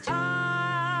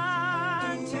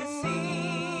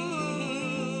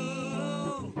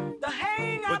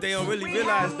What they don't really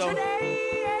realize though,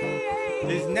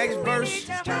 this next verse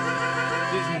though,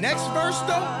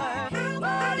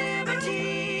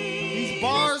 these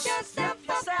bars,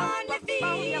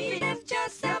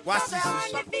 watch this.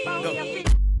 Go.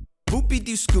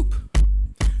 Whoopie-dee scoop,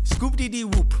 scoop-dee-dee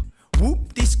whoop,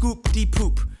 whoop-dee scoop-dee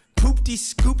poop, poop-dee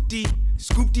scoop-dee,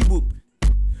 scoop-dee whoop,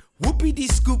 whoopie-dee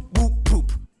scoop whoop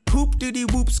poop, poop-dee-dee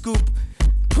whoop scoop,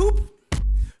 poop,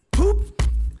 poop,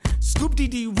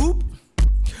 scoop-dee-dee whoop,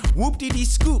 whoop-dee-dee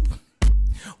scoop,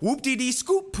 whoop-dee-dee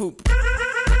scoop poop.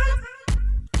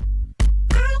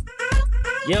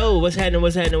 Yo, what's happening?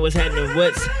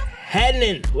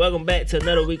 Welcome back to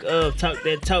another week of Talk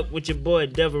That Talk with your boy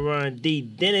Deveron D.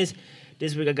 Dennis.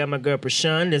 This week I got my girl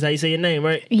Prashan. That's how you say your name,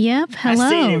 right? Yep. Hello. I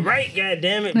said it right,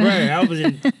 goddammit, bro. I was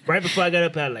in right before I got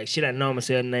up. I was like, shit, I know I'm gonna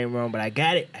say her name wrong, but I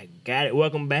got it.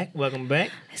 Welcome back.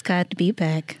 It's glad to be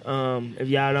back. If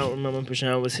y'all don't remember,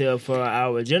 Prashan was here for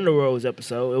our Gender Roles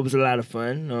episode. It was a lot of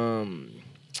fun.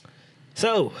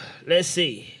 So let's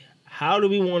see. How do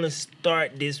we want to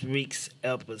start this week's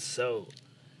episode?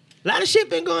 A lot of shit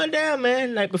been going down,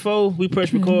 man. Like before we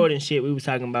press record and shit, we was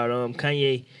talking about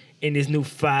Kanye in this new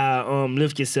fire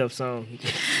Lift Yourself song.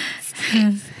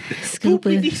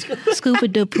 Scoopy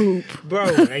the poop. Bro,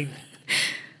 like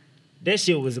that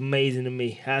shit was amazing to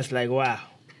me. I was like, wow.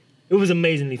 It was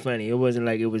amazingly funny. It wasn't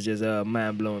like it was just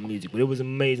mind-blowing music, but it was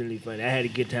amazingly funny. I had a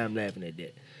good time laughing at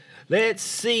that. Let's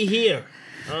see here.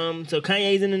 So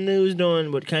Kanye's in the news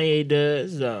doing what Kanye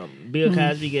does. Bill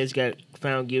Cosby got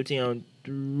found guilty on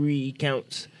 3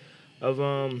 counts of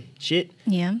shit.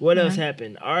 Yeah. What else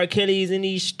happened? R. Kelly's in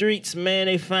these streets, man.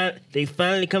 They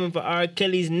finally coming for R.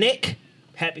 Kelly's neck.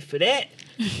 Happy for that.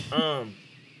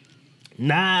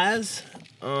 Nas,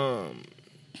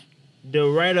 the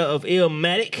writer of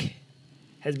Illmatic,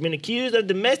 has been accused of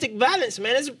domestic violence,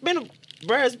 man. It's been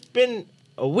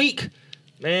a week,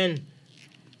 man.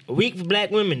 A week for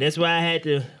black women. That's why I had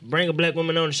to bring a black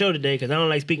woman on the show today, because I don't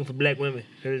like speaking for black women.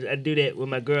 Because I do that with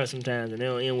my girls sometimes, and they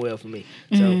don't end well for me.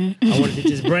 So I wanted to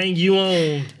just bring you on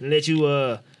and let you,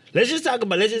 let's just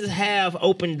have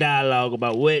open dialogue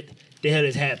about what the hell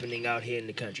is happening out here in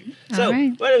the country. So,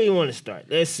 where do we want to start?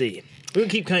 Let's see. We're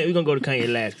gonna go to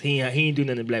Kanye last. He ain't do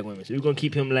nothing to black women, so we're gonna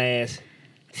keep him last.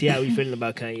 See how we feeling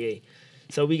about Kanye.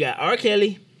 So we got R.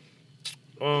 Kelly,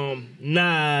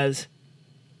 Nas,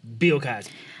 Bill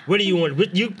Cosby. What do you want?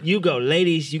 You go,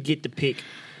 ladies. You get the pick.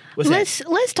 Let's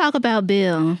talk about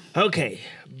Bill. Okay,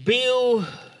 Bill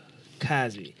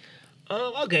Cosby.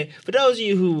 Okay, for those of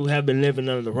you who have been living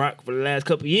under the rock for the last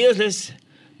couple of years,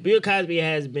 Bill Cosby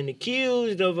has been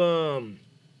accused of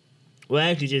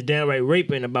actually just downright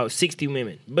raping about 60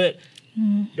 women. But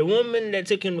the woman that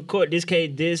took him to court,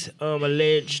 this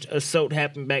alleged assault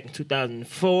happened back in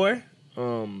 2004.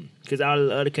 Because all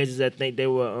the other cases, I think they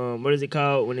were what is it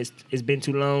called when it's been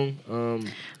too long?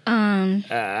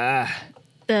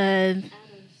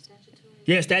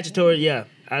 Statutory, yeah,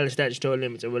 out of statutory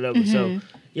limits or whatever. So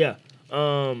yeah,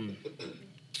 so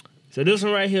this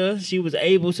one right here, she was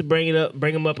able to bring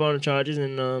him up on the charges,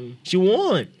 and she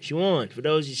won. For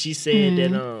those, she said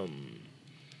that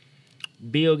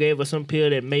Bill gave her some pill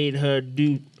that made her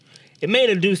do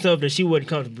stuff that she wasn't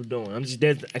comfortable doing.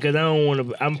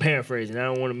 I'm paraphrasing. I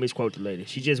don't want to misquote the lady.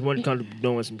 She just wasn't comfortable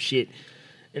doing some shit.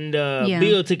 And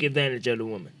Bill took advantage of the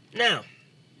woman. Now,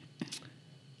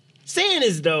 saying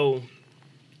as though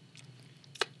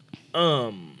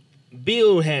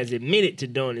Bill has admitted to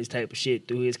doing this type of shit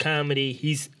through his comedy.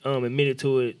 He's admitted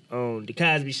to it on The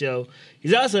Cosby Show.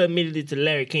 He's also admitted it to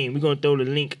Larry King. We're going to throw the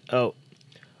link up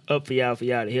for y'all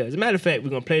to hear. As a matter of fact, we're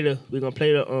going to play the We're gonna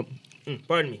play the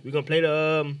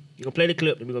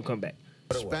clip, and we're gonna come back.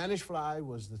 Spanish Fly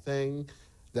was the thing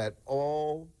that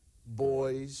all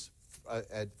boys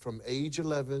from age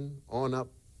 11 on up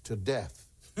to death,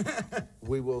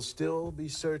 we will still be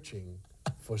searching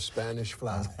for Spanish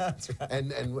Fly. That's right.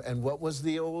 And what was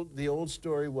the old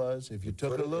story was, if you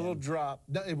took a little drop,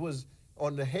 no, it was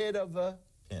on the head of a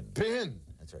pin.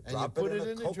 That's right. And drop you put it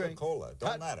in a Coca-Cola.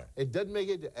 Don't matter. It doesn't make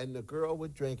it. And the girl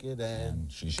would drink it,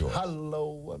 and she's yours.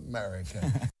 Hello,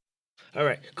 America. All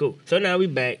right, cool. So now we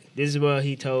back. This is what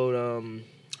he told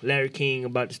Larry King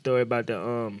about the story about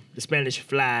the Spanish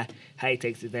Fly, how he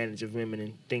takes advantage of women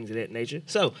and things of that nature.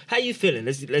 So, how you feeling?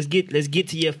 Let's get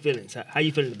to your feelings. How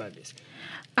you feeling about this?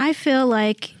 I feel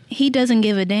like he doesn't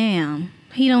give a damn.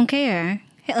 He don't care.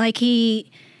 Like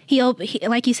he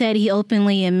like you said, he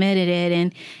openly admitted it,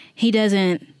 and he just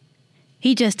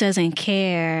doesn't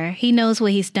care. He knows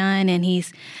what he's done, and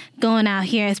he's going out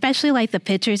here, especially like the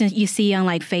pictures you see on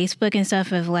like Facebook and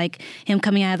stuff of like him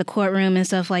coming out of the courtroom and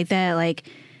stuff like that. Like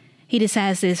he just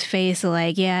has this face of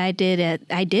like, yeah, I did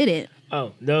it.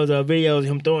 Oh, those are videos of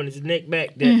him throwing his neck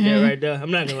back. That right there.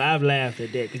 I'm not gonna lie, I've laughed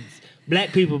at that. 'Cause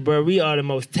black people, bro, we are the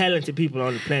most talented people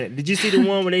on the planet. Did you see the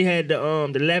one where they had the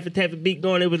Laffy Taffy beat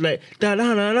going? It was like da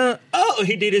da da da. Oh,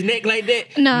 he did his neck like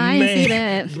that. No, I didn't see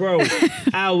that, bro.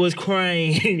 I was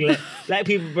crying. Like, black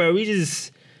people, bro, we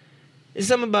just. It's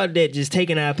something about that, just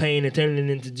taking our pain and turning it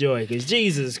into joy. Because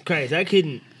Jesus Christ, I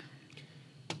couldn't.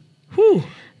 Whew,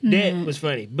 that was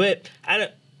funny. But I'm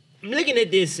looking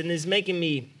at this and it's making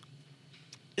me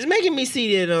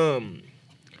see that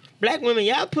black women,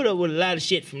 y'all put up with a lot of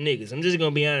shit from niggas. I'm just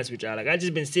gonna be honest with y'all. Like, I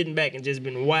just been sitting back and just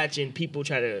been watching people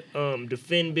try to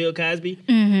defend Bill Cosby,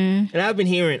 and I've been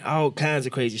hearing all kinds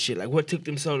of crazy shit. Like, what took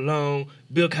them so long?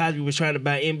 Bill Cosby was trying to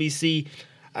buy NBC.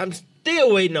 I'm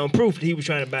still waiting on proof that he was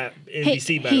trying to buy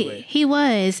NBC. By the way, he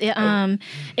was.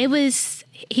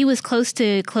 He was close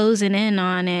to closing in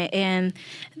on it, and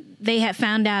they had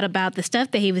found out about the stuff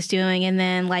that he was doing, and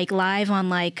then like live on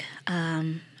like I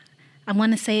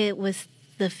want to say it was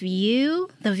The View.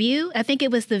 I think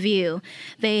it was The View.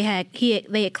 They had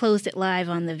closed it live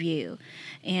on The View,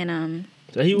 and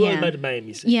so he was about to buy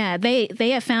NBC. Yeah, they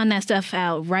had found that stuff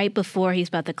out right before he's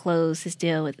about to close his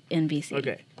deal with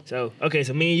NBC. So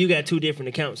me and you got two different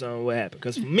accounts on what happened.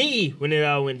 Because for me, when it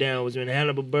all went down was when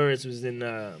Hannibal Buress was in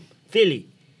Philly.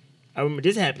 I remember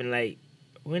this happened like,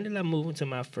 when did I move into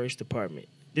my first apartment?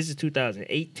 This is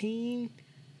 2018.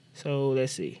 So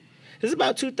let's see. This is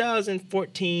about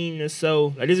 2014 or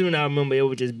so. Like, this is when I remember it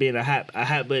was just being a hot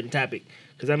button topic.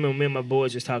 Because I remember me and my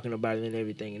boys just talking about it and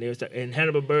everything. And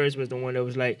Hannibal Buress was the one that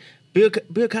was like, Bill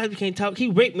Cosby can't talk. He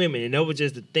raped women. And that was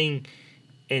just the thing.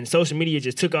 And social media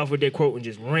just took off with that quote and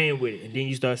just ran with it. And then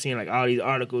you start seeing like all these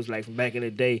articles like from back in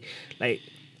the day, like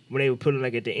when they would put them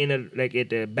like at the end of, like at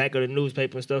the back of the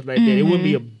newspaper and stuff like that. It wouldn't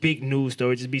be a big news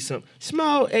story. It'd just be some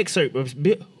small excerpt of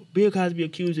Bill Cosby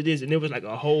accused of this, and there was like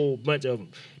a whole bunch of them.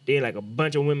 Then like a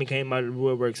bunch of women came out of the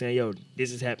woodwork saying, "Yo,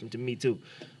 this has happened to me too."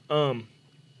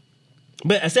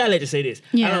 But I say I like to say this.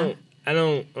 Yeah. I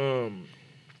don't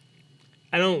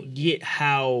get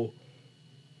how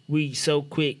we so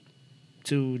quick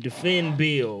to defend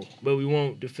Bill, but we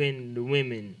won't defend the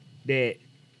women that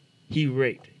he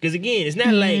raped. Because again, it's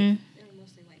not like and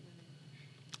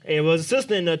it was a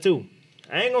sister in there too.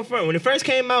 I ain't gonna front. When it first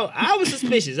came out, I was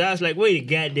suspicious. I was like, wait a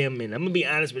goddamn minute. I'm gonna be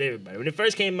honest with everybody. When it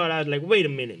first came out, I was like, wait a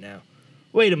minute now.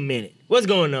 Wait a minute. What's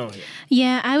going on here?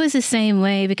 Yeah, I was the same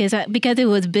way because it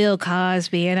was Bill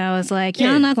Cosby, and I was like,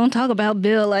 y'all not gonna talk about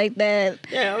Bill like that.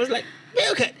 Yeah, I was like,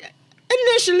 Bill Cosby.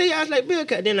 Initially, I was like, Bill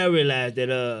Cosby. Then I realized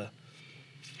that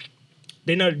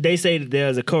they say that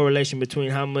there's a correlation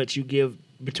between how much you give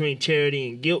between charity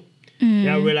and guilt. And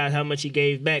I realized how much he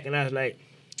gave back, and I was like,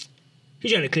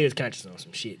 he's trying to clear his conscience on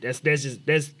some shit.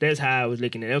 That's how I was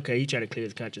looking at it. Okay, he trying to clear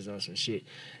his conscience on some shit.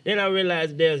 Then I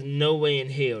realized there's no way in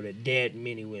hell that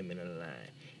many women are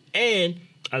lying. And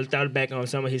I thought back on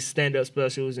some of his stand-up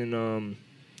specials and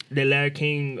the Larry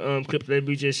King clip that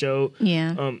we just showed.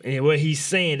 Yeah. And where he's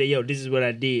saying that, yo, this is what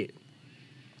I did.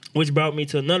 Which brought me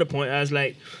to another point. I was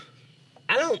like,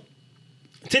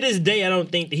 to this day, I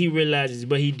don't think that he realizes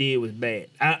what he did was bad.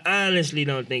 I honestly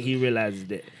don't think he realizes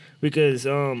that. Because,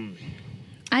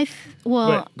 I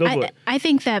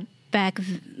think that back,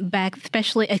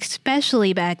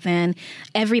 especially back then,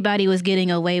 everybody was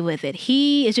getting away with it.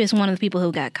 He is just one of the people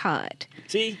who got caught.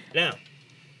 See, now,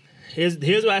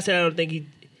 here's why I said I don't think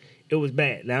it was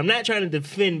bad. Now, I'm not trying to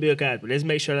defend Bill Cosby. Let's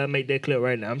make sure that I make that clear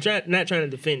right now. I'm not trying to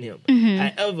defend him.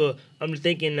 However, I'm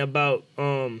thinking about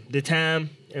the time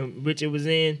in which it was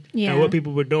in and what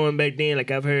people were doing back then.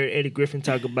 Like, I've heard Eddie Griffin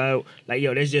talk about, like,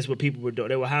 yo, that's just what people were doing.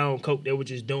 They were high on coke. They were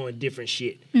just doing different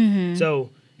shit. So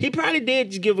he probably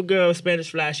did just give a girl a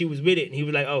Spanish fly. She was with it, and he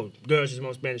was like, oh, girls just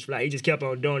want Spanish fly. He just kept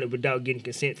on doing it without getting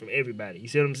consent from everybody. You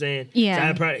see what I'm saying?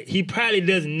 Yeah. So he probably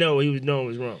doesn't know what he was doing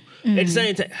was wrong. At the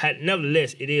same time,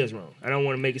 nevertheless, it is wrong. I don't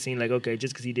want to make it seem like, okay,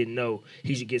 just because he didn't know,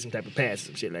 he should get some type of pass or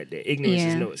some shit like that. Ignorance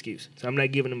is no excuse. So I'm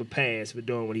not giving him a pass for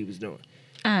doing what he was doing.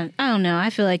 I don't know. I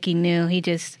feel like he knew. He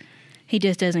just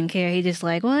doesn't care. He just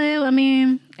like, well, I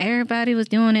mean, everybody was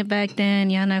doing it back then.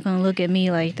 Y'all not going to look at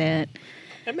me like that.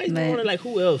 That makes me wonder, like,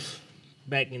 who else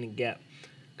back in the gap?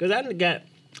 Because I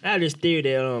have this theory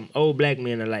that old black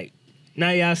men are like,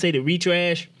 now y'all say the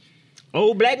retrash.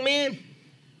 Old black men?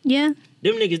 Yeah.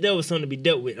 Them niggas, that was something to be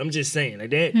dealt with. I'm just saying, like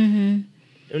that. Them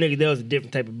niggas, that was a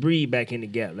different type of breed back in the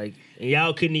gap. Like, and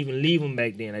y'all couldn't even leave them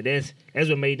back then. Like, that's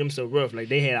what made them so rough. Like,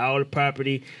 they had all the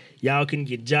property. Y'all couldn't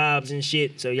get jobs and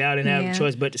shit, so y'all didn't have a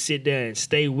choice but to sit there and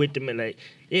stay with them. And like,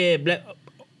 yeah,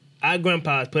 our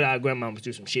grandpas put our grandmamas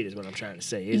through some shit is what I'm trying to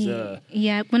say. It's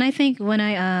Yeah,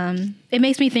 it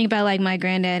makes me think about like my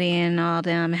granddaddy and all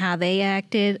them, how they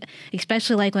acted,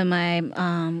 especially like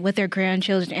when with their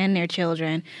grandchildren and their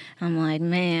children. I'm like,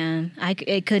 man,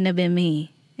 it couldn't have been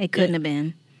me. It couldn't have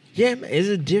been. Yeah, man, it's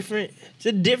a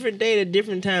different day at a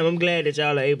different time. I'm glad that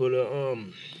y'all are able to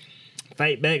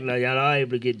fight back now. Y'all are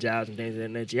able to get jobs and things of that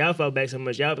nature. Y'all fought back so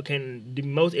much. Y'all became the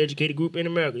most educated group in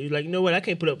America. You're like, you know what? I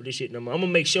can't put up with this shit no more. I'm going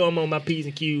to make sure I'm on my P's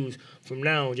and Q's from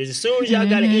now on. Just as soon as y'all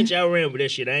got an inch, y'all ran with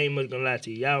that shit. I ain't much going to lie to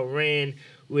you. Y'all ran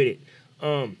with it.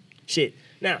 Shit.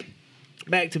 Now,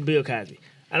 back to Bill Cosby.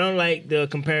 I don't like the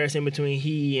comparison between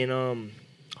he and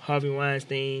Harvey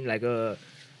Weinstein. Like,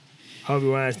 Harvey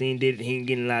Weinstein did it. He ain't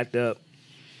getting locked up.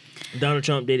 Donald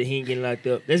Trump did it. He ain't getting locked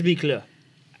up. Let's be clear.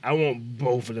 I want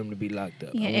both of them to be locked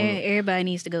up. Yeah, everybody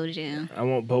needs to go to jail. I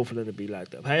want both of them to be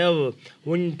locked up. However,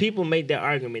 when people make that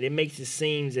argument, it makes it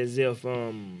seem as if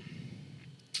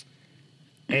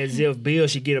Bill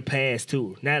should get a pass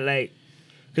too. Not like,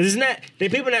 because it's not. The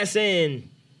people not saying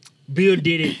Bill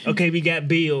did it. Okay, we got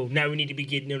Bill. Now we need to be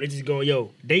getting them. They're just going, yo,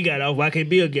 they got off. Why can't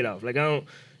Bill get off? Like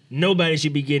nobody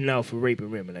should be getting off for rape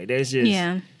and women. Like that's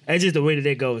just the way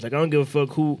that goes. Like I don't give a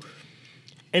fuck who.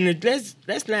 And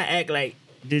let's not act like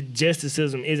the justice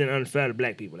system isn't unfair to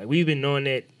black people. Like we've been knowing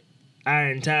that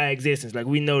our entire existence. Like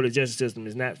we know the justice system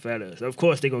is not fair to us. Of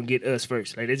course they're gonna get us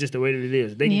first. Like that's just the way that it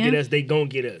is. They can get us, they gonna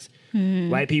get us. Mm-hmm.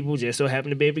 White people just so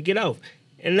happen to be able to get off.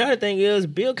 And another thing is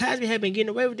Bill Cosby had been getting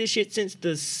away with this shit since the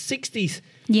 60s.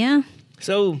 Yeah.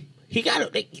 So he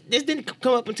got this didn't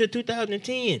come up until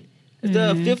 2010.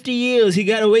 It's 50 years he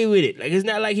got away with it. Like it's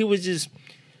not like he was just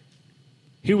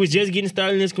getting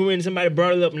started in his career and somebody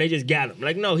brought it up and they just got him.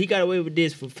 Like, no, he got away with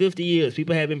this for 50 years.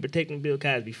 People have been protecting Bill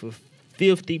Cosby for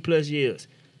 50 plus years.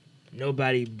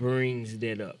 Nobody brings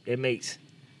that up. That makes...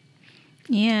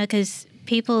 Yeah, because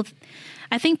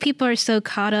I think people are so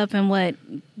caught up in what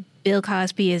Bill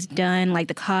Cosby has done, like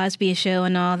the Cosby Show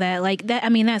and all that. Like that, I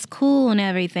mean, that's cool and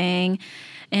everything.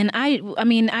 And I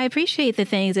appreciate the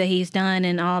things that he's done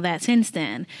and all that since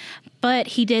then. But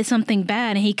he did something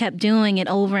bad and he kept doing it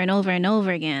over and over and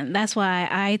over again. That's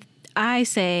why I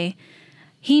say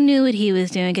he knew what he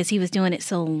was doing because he was doing it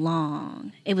so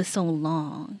long. It was so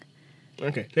long.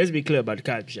 Okay, let's be clear about the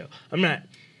Cosby Show. I'm not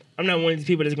one of these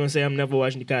people that's going to say I'm never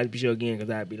watching the Cosby Show again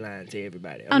because I'd be lying to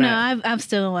everybody. I've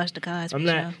still watched the Cosby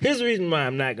Show. Here's the reason why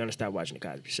I'm not going to stop watching the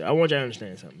Cosby Show. I want y'all to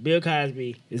understand something. Bill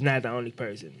Cosby is not the only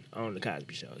person on the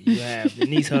Cosby Show. You have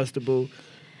Denise Huxtable.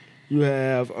 You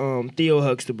have Theo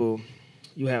Huxtable.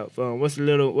 You have what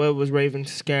was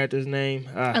Raven's character's name?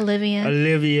 Olivia.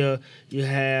 Olivia. You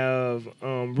have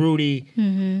Rudy.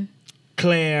 Mm-hmm.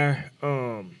 Claire.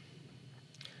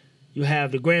 You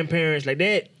have the grandparents like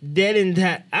that. That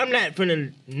entire. I'm not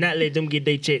finna not let them get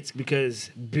their checks because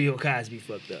Bill Cosby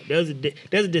fucked up. There's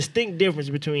a distinct difference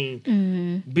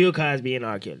between Bill Cosby and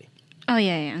R. Kelly. Oh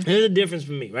yeah. There's a difference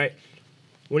for me, right?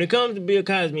 When it comes to Bill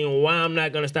Cosby and why I'm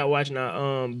not gonna stop watching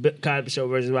our Cosby Show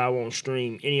versus why I won't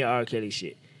stream any of R. Kelly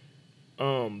shit.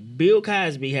 Bill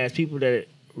Cosby has people that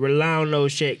rely on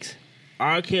those checks.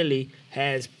 R. Kelly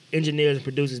has engineers and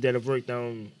producers that have worked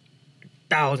on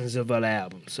thousands of other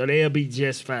albums, so they'll be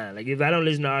just fine. Like if I don't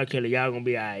listen to R. Kelly, y'all gonna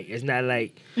be alright. It's not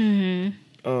like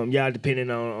y'all depending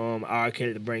on R.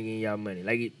 Kelly to bring in y'all money.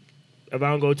 Like if I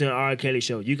don't go to an R. Kelly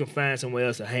show, you can find somewhere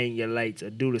else to hang your lights or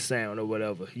do the sound or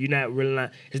whatever. You're not relying.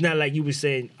 It's not like you were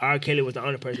saying R. Kelly was the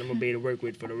only person I'm gonna be able to work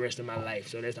with for the rest of my life,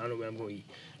 so that's the only way I'm gonna eat.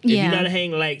 If you know how to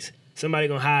hang lights, somebody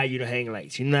gonna hire you to hang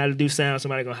lights. You know how to do sound,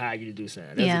 somebody gonna hire you to do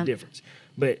sound. That's the difference.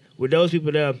 But with those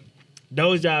people there,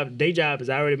 those jobs, their job has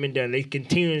already been done. They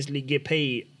continuously get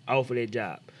paid off of their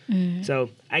job. So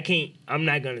I'm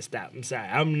not going to stop. I'm sorry.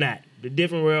 I'm not. The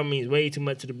Different World means way too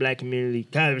much to the black community.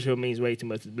 Cosby Show means way too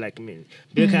much to the black community.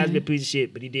 Bill Cosby a piece of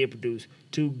shit, but he did produce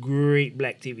 2 great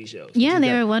black TV shows. Yeah,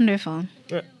 they were wonderful.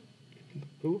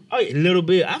 Who? Oh, yeah, Little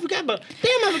Bill. I forgot about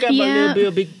Little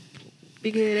Bill,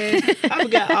 big head ass. I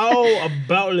forgot all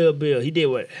about Little Bill. He did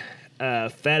what?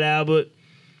 Fat Albert.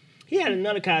 He had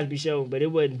another Cosby Show, but it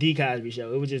wasn't the Cosby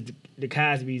Show. It was just the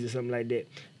Cosbys or something like that.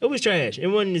 It was trash. It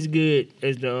wasn't as good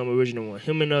as the original one.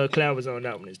 Him and Cloud was on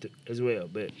that one as well,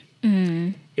 but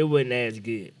it wasn't as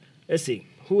good. Let's see.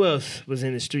 Who else was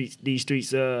in the streets? These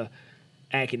streets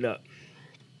acting up.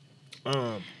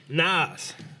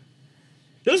 Nas.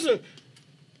 This one.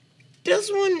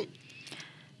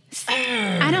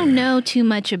 I don't know too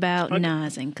much about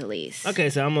Nas and Khalees. Okay,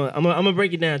 so I'm gonna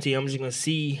break it down to you. I'm just gonna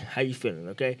see how you feeling.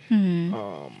 Okay.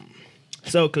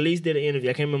 So Khalees did an interview.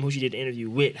 I can't remember who she did the interview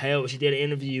with. However, she did an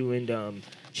interview and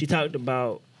she talked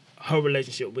about her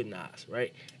relationship with Nas,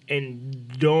 right? And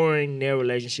during their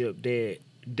relationship,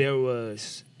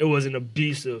 it was an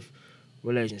abusive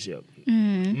relationship,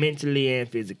 mentally and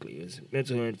physically. It was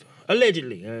mental and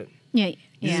allegedly. Yeah.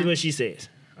 This is what she says.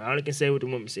 I only can say what the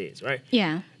woman says, right?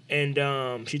 Yeah.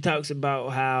 And she talks about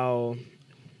how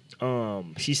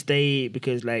she stayed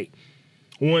because, like,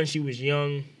 one, she was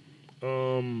young.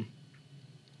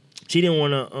 She didn't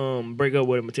want to break up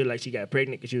with him until, like, she got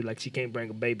pregnant because she was like, she can't bring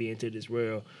a baby into this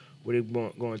world with it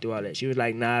going through all that. She was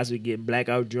like, Nas would get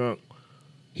blackout drunk.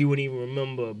 He wouldn't even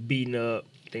remember beating up,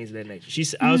 things of that nature. She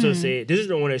also said, this is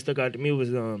the one that stuck out to me, was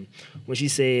when she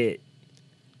said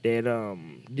that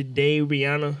the day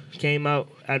Rihanna came out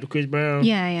after Chris Brown.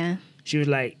 Yeah. She was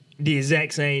like, the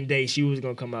exact same day she was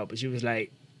going to come out, but she was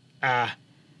like, I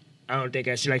don't think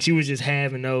I should. Like, she was just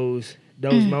having those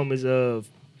moments of,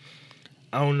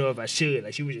 I don't know if I should.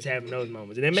 Like, she was just having those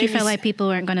moments. And She felt like people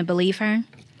weren't going to believe her?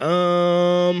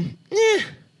 Yeah.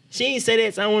 She didn't say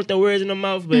that, so I don't want to throw words in her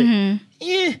mouth, but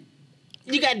yeah.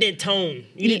 You got that tone.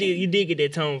 You did get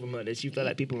that tone from her that she felt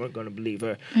like people weren't going to believe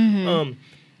her. And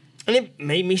it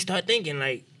made me start thinking,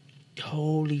 like,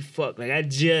 holy fuck. Like, I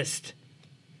just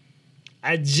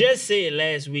said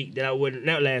last week that I wouldn't,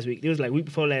 not last week, it was like week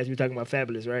before last, we were talking about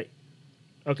Fabulous, right?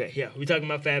 Okay, yeah, we talking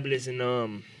about Fabulous, and,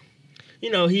 you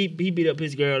know, he beat up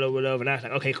his girl or whatever, and I was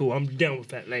like, okay, cool, I'm done with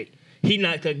that. Like, he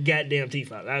knocked her goddamn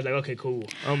teeth out. I was like, okay, cool,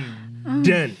 I'm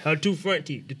done. Her 2 front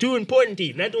teeth, the 2 important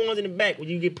teeth, not the ones in the back when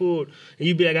you get pulled and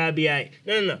you be like, I'll be all right.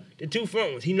 No, the 2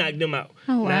 front ones, he knocked them out.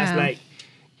 Oh, wow. And I was like,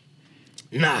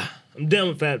 nah, I'm done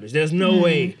with Fabulous. There's no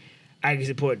way I can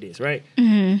support this, right?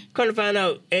 Come to find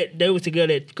out, they was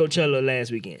together at Coachella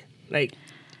last weekend. Like,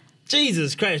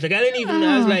 Jesus Christ. Like, I didn't even,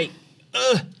 I was like,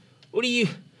 what are you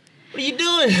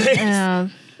doing?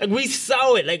 Like, we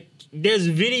saw it. Like, there's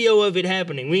video of it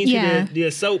happening. We didn't see the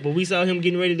assault, but we saw him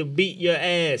getting ready to beat your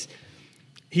ass.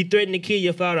 He threatened to kill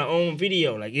your father on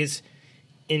video. Like, it's,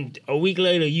 in a week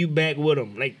later, you back with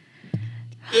him. Like,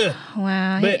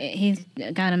 Wow, but, he's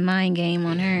got a mind game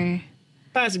on her.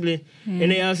 Possibly.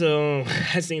 And they also,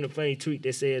 I seen a funny tweet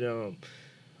that said,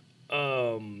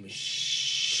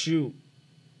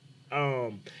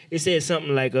 it said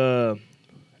something like, I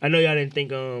know y'all didn't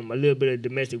think a little bit of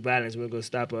domestic violence was going to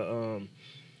stop a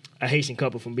Haitian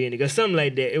couple from being together. Something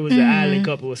like that. It was an island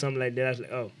couple or something like that. I was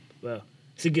like, oh, well,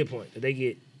 it's a good point. They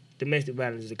get, domestic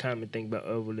violence is a common thing but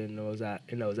over in those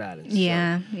islands.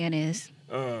 Yeah, it is.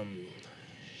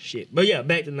 Shit. But yeah,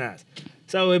 back to Nas.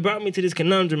 So it brought me to this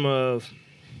conundrum of,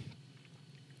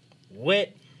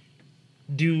 what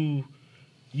do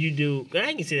you do? I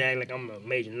ain't consider acting like I'm a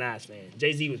major Nas fan.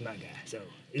 Jay-Z was my guy, so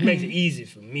it makes it easy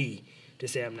for me to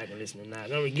say I'm not gonna listen to Nas. I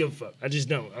don't really give a fuck. I just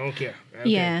don't. I don't care.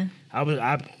 Yeah. I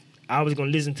was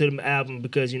gonna listen to the album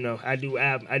because, you know, I do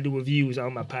reviews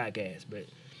on my podcast, but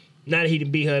now that he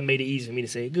done beat her, it made it easy for me to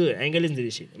say, good, I ain't gonna listen to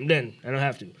this shit. I'm done. I don't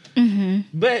have to.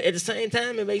 But at the same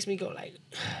time, it makes me go like,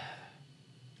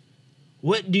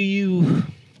 what do you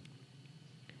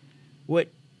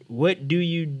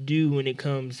do when it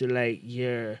comes to, like,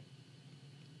 your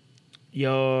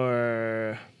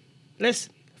let's,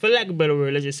 for lack of a better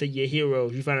word, let's just say your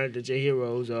heroes. You find out that your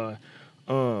heroes are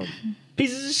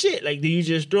pieces of shit. Like, do you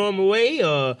just throw them away,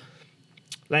 or,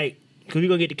 like, because we're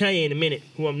going to get to Kanye in a minute,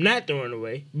 who I'm not throwing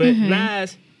away, but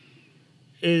Nas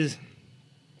is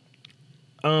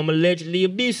allegedly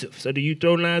abusive. So do you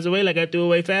throw Nas away like I threw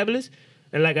away Fabulous,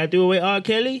 and like I threw away R.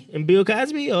 Kelly and Bill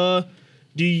Cosby, or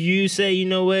do you say, you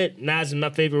know what, Nas is my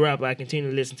favorite rapper, I continue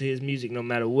to listen to his music no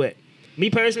matter what? Me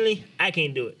personally, I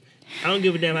can't do it. I don't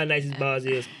give a damn how nice his bars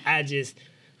is. I just,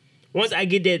 once I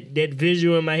get that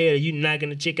visual in my head of you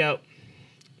knocking a chick out,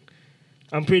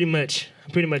 I'm pretty much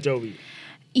over you.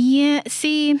 Yeah,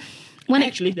 see,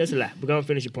 Actually, that's a lie. We're gonna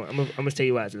finish your point. I'm gonna tell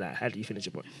you why it's a lie after you finish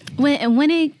your point.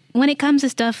 When it comes to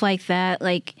stuff like that,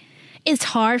 like, it's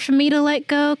hard for me to let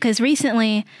go, because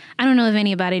recently, I don't know if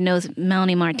anybody knows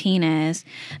Melanie Martinez,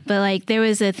 but, like, there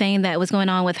was a thing that was going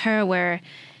on with her where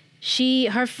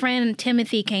her friend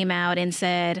Timothy came out and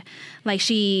said, like,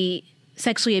 she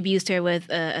sexually abused her with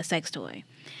a sex toy.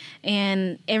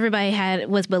 And everybody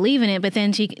was believing it, but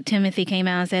then Timothy came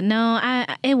out and said, "No,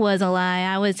 it was a lie.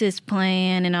 I was just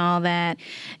playing and all that,"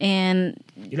 and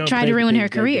tried to ruin her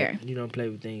career. You don't play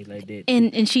with things like that.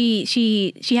 And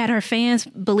she had her fans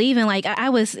believing, like, I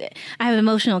have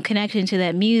emotional connection to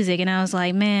that music, and I was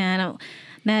like, man,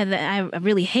 I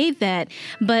really hate that.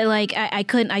 But, like, I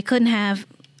couldn't have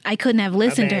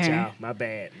listened to her. Y'all. My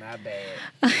bad.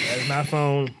 That's my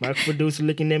phone. My producer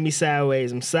looking at me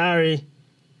sideways. I'm sorry.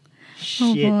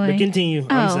 Shit, but continue.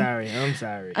 I'm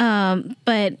sorry.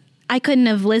 But I couldn't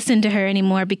have listened to her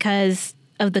anymore because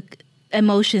of the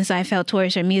emotions I felt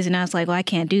towards her music. And I was like, well, I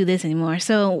can't do this anymore.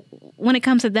 So when it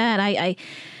comes to that,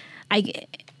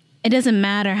 it doesn't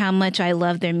matter how much I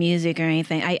love their music or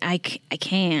anything. I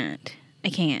can't.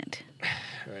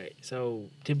 Right. So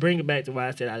to bring it back to why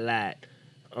I said I lied,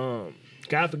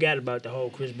 I forgot about the whole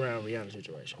Chris Brown Rihanna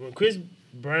situation. When Chris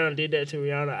Brown did that to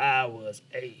Rihanna, I was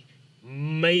a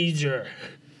major.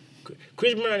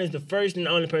 Chris Brown is the first and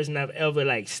only person I've ever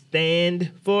like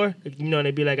stand for. You know,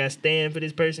 they be like, I stand for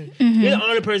this person. He's the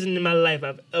only person in my life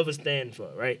I've ever stand for,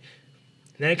 right?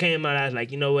 And that came out, I was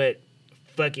like, you know what?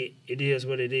 Fuck it. It is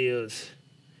what it is.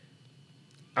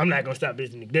 I'm not gonna stop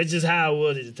listening. That's just how I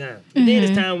was at the time. And then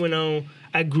as time went on,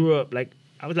 I grew up like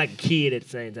I was like a kid at the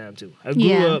same time too. I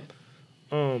grew up,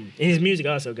 and his music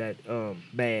also got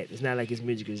bad. It's not like his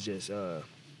music is just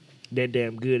that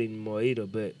damn good anymore either.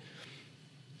 But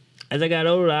as I got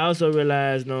older, I also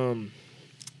realized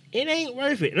it ain't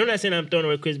worth it. And I'm not saying I'm throwing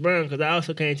away Chris Brown because I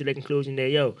also came to the conclusion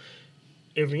that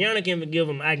if Rihanna can forgive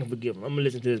him, I can forgive him. I'm gonna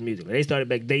listen to his music. They started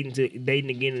back dating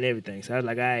again and everything. So I was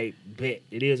like, I bet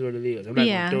it is what it is. I'm not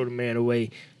gonna throw the man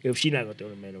away if she's not gonna throw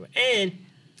the man away. And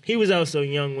he was also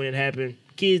young when it happened.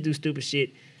 Kids do stupid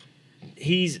shit.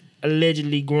 He's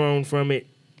allegedly grown from it.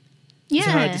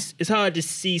 Yeah, it's hard to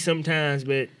see sometimes,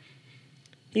 but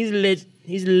he's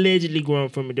allegedly grown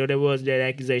from it. Though there was that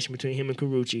accusation between him and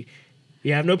Karrueche.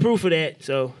 We have no proof of that,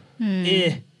 so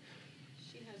yeah.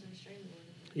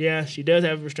 Yeah, she does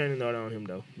have a restraining order on him,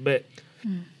 though. But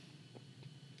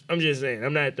I'm just saying,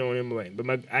 I'm not throwing him away.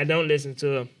 But I don't listen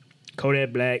to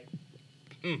Kodak Black.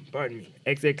 Pardon me.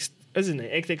 what's his name?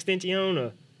 XXXTentacion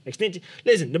or Extension?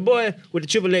 Listen, the boy with the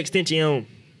triple Extension,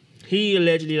 he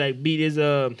allegedly like beat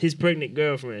his pregnant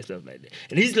girlfriend and stuff like that.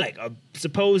 And he's like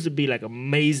supposed to be like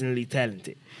amazingly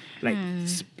talented. Like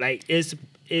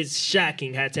it's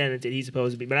shocking how talented he's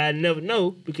supposed to be. But I never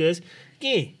know because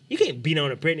again, you can't beat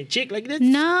on a pregnant chick like that.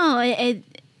 No,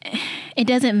 it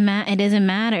doesn't matter. It doesn't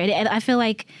matter. I feel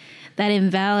like that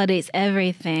invalidates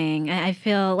everything. I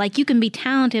feel like you can be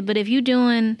talented, but if you're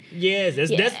doing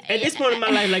that's at this point in my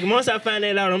life, like once I find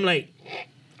that out, I'm like,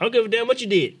 I don't give a damn what you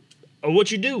did or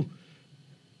what you do.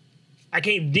 I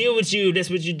can't deal with you if that's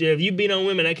what you do. If you beat on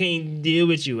women, I can't deal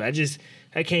with you. I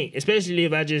can't. Especially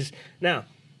if now,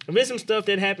 if there's some stuff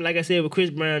that happened, like I said with Chris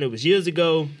Brown, it was years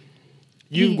ago.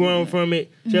 You've grown from it,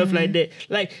 stuff like that.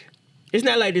 Like, it's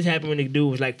not like this happened when the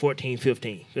dude was like 14,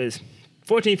 15. Because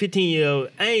 14,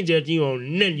 15-year-old, I ain't judging you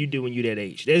on nothing you do when you that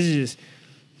age. Those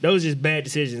are just bad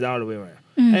decisions all the way around.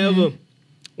 However,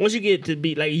 once you get to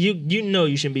be, like, you know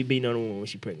you shouldn't be beating on a woman when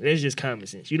she's pregnant. That's just common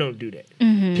sense. You don't do that,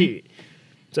 period.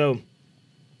 So,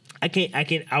 I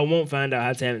won't find out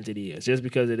how talented he is just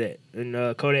because of that.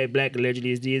 And Kodak Black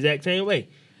allegedly is the exact same way.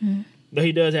 Though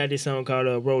he does have this song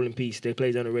called Rolling Peace that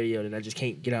plays on the radio that I just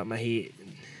can't get out my head.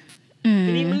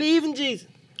 And he believe in Jesus.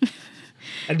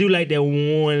 I do like that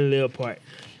one little part.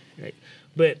 Right?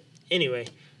 But anyway,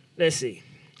 let's see.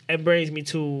 That brings me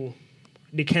to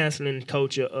the canceling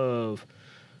culture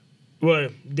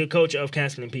the culture of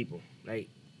canceling people. Like,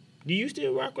 do you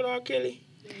still rock with R. Kelly?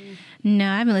 No,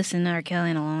 I've been listening to R.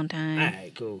 Kelly in a long time. All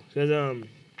right, cool. Because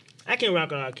I can't rock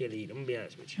with R. Kelly either. I'm going to be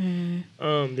honest with you.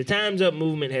 The Time's Up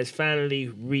movement has finally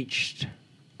reached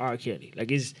R. Kelly.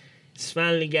 Like, it's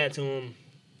finally got to him.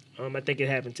 I think it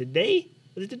happened today.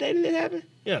 Was it today that it happened?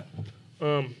 Yeah.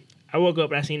 I woke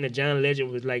up and I seen that John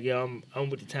Legend was like, yo, I'm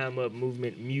with the Time Up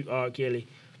movement, mute R. Kelly,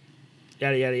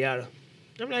 yada, yada, yada.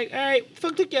 I'm like, all right,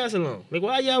 fuck took y'all so long? Like,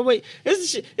 why y'all wait?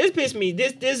 This pissed me.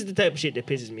 This is the type of shit that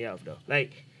pisses me off, though.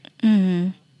 Like,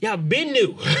 y'all been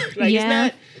new. Like, it's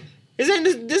not...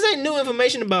 This ain't new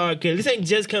information about R. Kelly. This ain't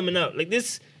just coming out. Like,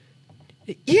 this...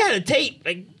 He had a tape.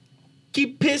 Like,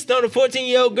 keep pissed on a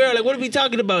 14-year-old girl. Like, what are we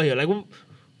talking about here? Like,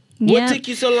 what took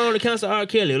you so long to cancel R.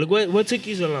 Kelly? Like, what took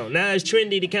you so long? Now it's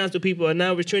trendy to cancel people, and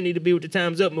now it's trendy to be with the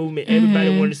Time's Up movement.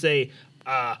 Everybody want to say,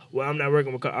 well, I'm not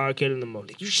working with R. Kelly no more.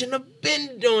 Like, you shouldn't have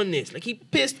been doing this. Like, he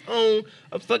pissed on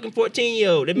a fucking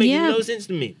 14-year-old. That makes no sense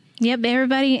to me. Yep,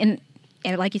 everybody... and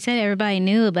like you said, everybody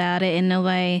knew about it, and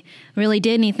nobody really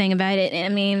did anything about it. I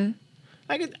mean...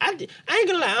 Like, I ain't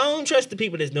gonna lie, I don't trust the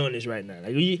people that's doing this right now.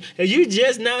 Like, if you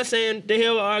just now saying the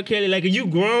hell with R. Kelly, like, if you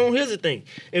grown, here's the thing.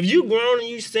 If you grown and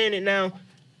you saying it now,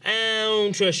 I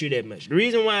don't trust you that much. The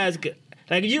reason why is,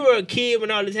 like, if you were a kid when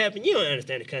all this happened, you don't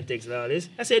understand the context of all this.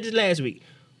 I said this last week.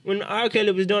 When R.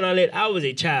 Kelly was doing all that, I was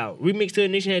a child. Remix to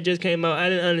Ignition had just came out. I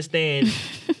didn't understand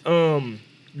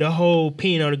the whole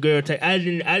peeing on the girl type. I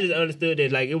just understood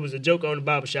that, like, it was a joke on the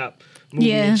barbershop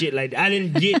movie and shit like that. I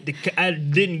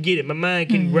didn't get it. My mind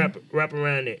couldn't wrap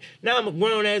around it. Now I'm a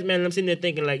grown ass man and I'm sitting there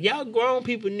thinking, like, y'all grown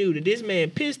people knew that this man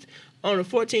pissed on a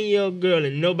 14-year-old girl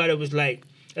and nobody was like,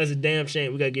 that's a damn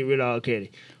shame. We gotta get rid of R.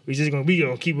 Kelly. We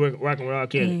gonna keep rocking with R.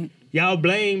 Kelly. Y'all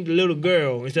blamed the little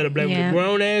girl instead of blaming Yeah. the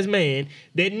grown ass man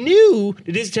that knew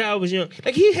that this child was young.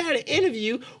 Like he had an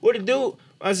interview with a dude.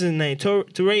 What's his name?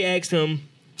 Touré asked him,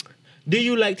 "Do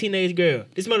you like teenage girl?"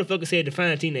 This motherfucker said,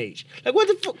 "Define teenage." Like what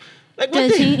the fuck? Like what?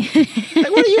 Does The, he?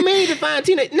 like what do you mean define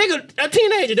teenage? Nigga, a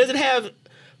teenager doesn't have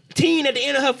teen at the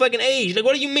end of her fucking age. Like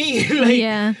what do you mean? Like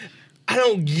Yeah. I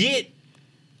don't get.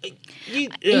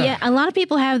 Yeah, a lot of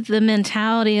people have the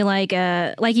mentality like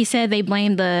you said, they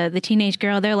blame the teenage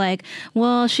girl. They're like,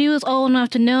 well, she was old enough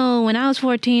to know when I was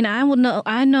 14, I know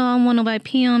I don't want nobody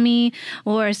pee on me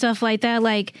or stuff like that.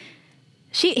 Like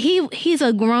he's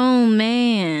a grown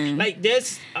man. Like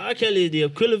that's R. Kelly is the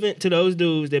equivalent to those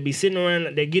dudes that be sitting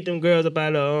around that get them girls up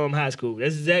out of high school.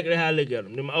 That's exactly how I look at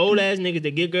them. Them old ass niggas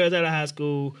that get girls out of high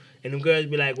school, and them girls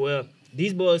be like, well,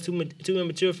 these boys too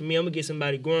immature for me. I'm gonna get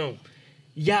somebody grown.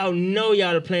 Y'all know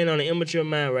y'all are playing on an immature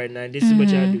mind right now. This is what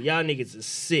y'all do. Y'all niggas are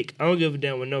sick. I don't give a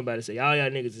damn what nobody say. All y'all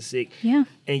niggas are sick. Yeah.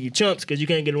 And you chumps because you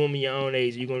can't get a woman your own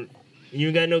age. You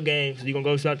ain't got no game, so you gonna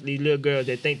go talk to these little girls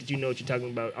that think that you know what you're talking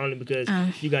about only because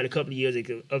you got a couple of years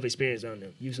of experience on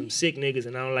them. You some sick niggas,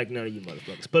 and I don't like none of you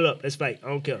motherfuckers. Pull up, let's fight. I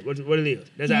don't care what it is.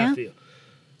 That's how I feel.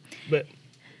 But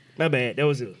my bad. That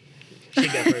was a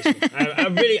shit got personal.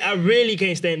 I really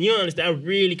can't stand. You don't understand. I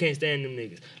really can't stand them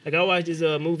niggas. Like I watched this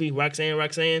movie Roxanne.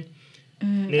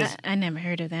 I never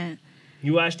heard of that.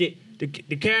 You watched it.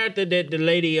 The character that the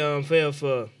lady fell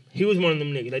for, he was one of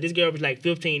them niggas. Like this girl was like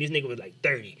 15. This nigga was like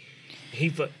 30. He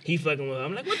fucking with her.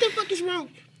 I'm like, what the fuck is wrong?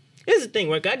 Here's the thing,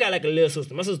 right? I got like a little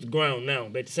sister. My sister grown now,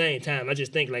 but at the same time, I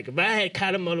just think like if I had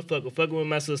caught a motherfucker fucking with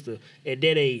my sister at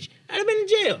that age, I'd have been in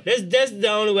jail. That's the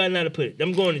only way I know how to put it.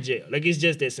 I'm going to jail. Like it's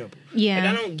just that simple. Yeah. Like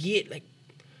I don't get like.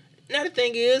 Now the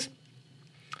thing is,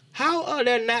 how are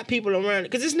there not people around?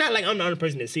 Because it's not like I'm the only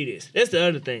person that see this. That's the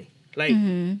other thing. Like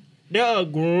there are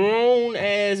grown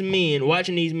ass men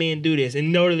watching these men do this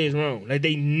and know that it's wrong. Like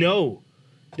they know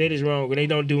that is wrong and they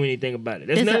don't do anything about it.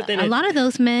 That's another thing. A lot of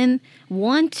those men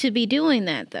want to be doing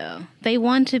that though. They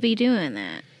want to be doing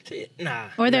that. Nah.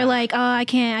 Or they're like, oh, I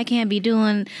can't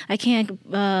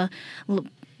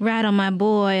rat on my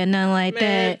boy or nothing like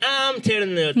Man, that. I'm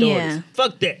telling the authorities. Yeah.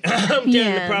 Fuck that. I'm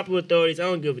telling the proper authorities. I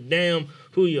don't give a damn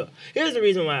who you are. Here's the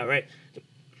reason why, right?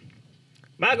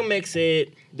 Malcolm X said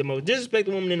the most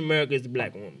disrespected woman in America is the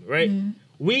black woman, right?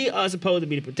 We are supposed to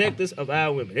be the protectors of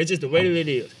our women. It's just the way that it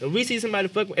is. If we see somebody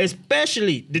fucking,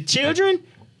 especially the children,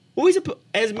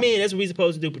 as men, that's what we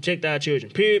supposed to do, protect our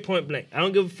children. Period, point blank. I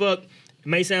don't give a fuck. It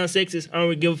may sound sexist. I don't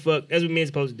really give a fuck. That's what men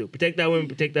supposed to do. Protect our women,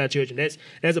 protect our children.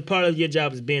 That's a part of your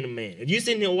job as being a man. If you're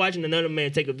sitting here watching another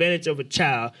man take advantage of a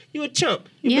child, you a chump.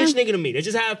 You bitch nigga to me. That's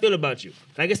just how I feel about you.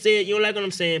 Like I said, you don't like what I'm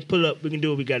saying, pull up. We can do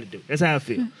what we got to do. That's how I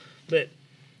feel. But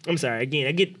I'm sorry. Again,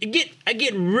 I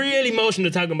get real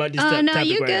emotional talking about this topic. No,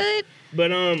 you good.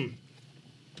 But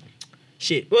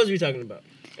shit. What was we talking about?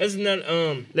 That's not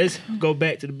let's go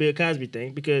back to the Bill Cosby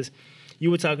thing because you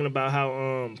were talking about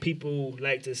how people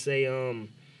like to say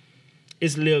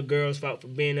it's little girl's fault for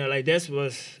being there. Like that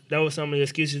was some of the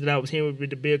excuses that I was hearing with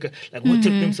the Bill Cosby. Like what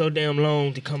took them so damn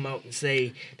long to come out and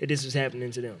say that this was happening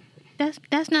to them?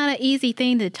 That's not an easy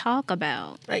thing to talk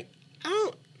about. Like I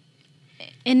don't.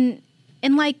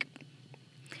 And like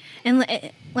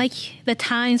the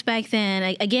times back then,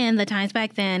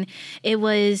 it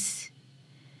was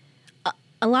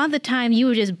a lot of the time you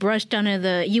were just brushed under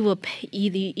the,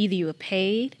 either you were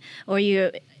paid or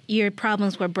your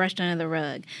problems were brushed under the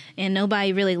rug, and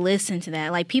nobody really listened to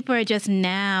that. Like people are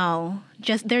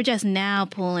they're just now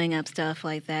pulling up stuff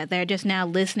like that. They're just now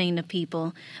listening to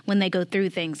people when they go through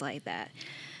things like that.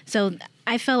 So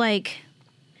I feel like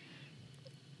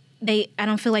I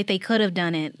don't feel like they could have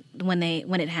done it when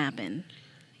it happened.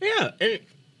 Yeah, and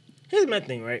here's my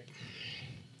thing, right?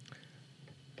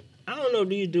 I don't know if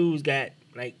these dudes got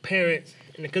like parents,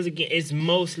 and because again, it's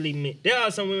mostly men. There are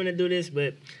some women that do this,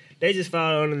 but they just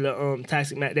fall under the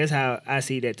toxic. That's how I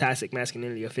see that toxic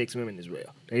masculinity affects women as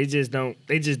well. They just don't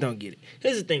get it.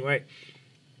 Here's the thing, right?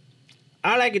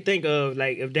 All I could think of,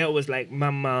 like, if that was like my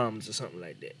mom's or something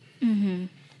like that. Mm-hmm.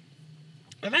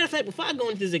 As a matter of fact, before I go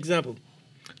into this example,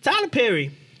 Tyler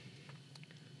Perry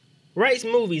writes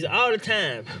movies all the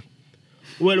time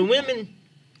where the women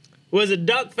was a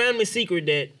dark family secret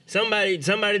that somebody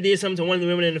did something to one of the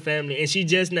women in the family, and she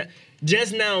just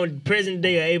now in present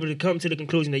day are able to come to the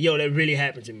conclusion that, yo, that really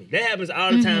happened to me. That happens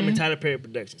all the time in Tyler Perry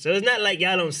productions. So it's not like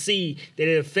y'all don't see that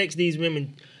it affects these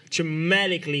women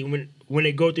traumatically when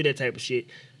they go through that type of shit.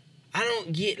 I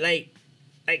don't get like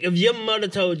if your mother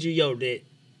told you, yo, that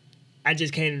I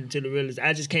just came to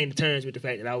terms with the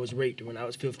fact that I was raped when I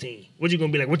was 15. What you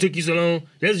gonna be like? What took you so long?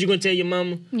 That's what you gonna tell your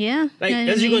mama? Yeah. Like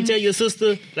that's what you gonna tell your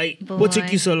sister? Like, what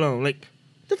took you so long? Like,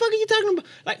 The fuck are you talking about?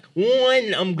 Like,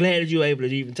 one, I'm glad that you were able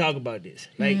to even talk about this.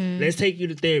 Like, let's take you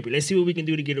to therapy. Let's see what we can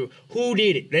do to get it. Who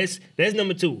did it? That's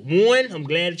number two. One, I'm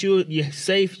glad that you're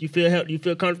safe. You feel help. You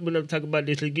feel comfortable enough to talk about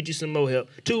this. Let's get you some more help.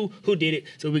 Two, who did it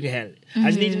so we can handle it. I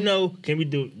just need to know, can we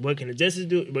do it? What can the Justice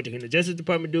do? What can the Justice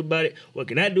Department do about it? What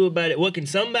can I do about it? What can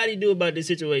somebody do about this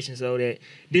situation so that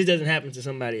this doesn't happen to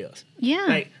somebody else? Yeah.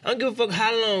 Like, I don't give a fuck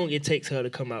how long it takes her to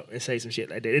come out and say some shit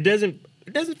like that. It doesn't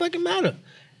fucking matter.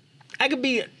 I could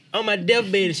be on my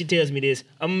deathbed and she tells me this.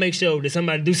 I'm gonna make sure that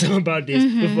somebody do something about this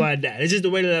before I die. It's just the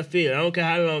way that I feel. I don't care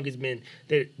how long it's been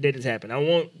that it's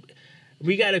happened.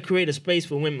 We gotta create a space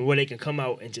for women where they can come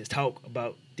out and just talk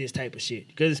about this type of shit.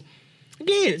 Because,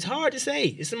 again, it's hard to say.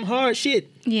 It's some hard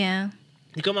shit. Yeah.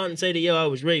 You come out and say that, yo, I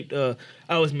was raped,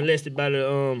 I was molested by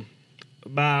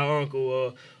our uncle,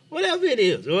 or whatever it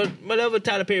is, or whatever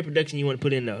Tyler Perry production you want to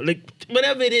put in there. Like,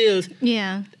 whatever it is,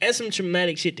 Yeah. that's some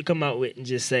traumatic shit to come out with and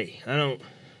just say. I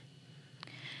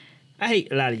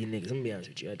hate a lot of you niggas. I'm gonna be honest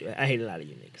with you. I hate a lot of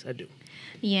you niggas. I do.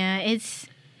 Yeah, it's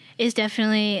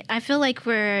definitely, I feel like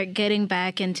we're getting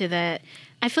back into that.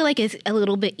 I feel like it's a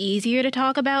little bit easier to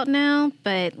talk about now,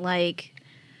 but like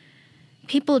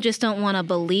people just don't want to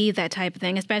believe that type of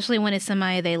thing, especially when it's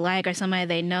somebody they like or somebody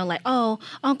they know, like, oh,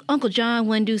 Uncle John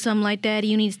wouldn't do something like that.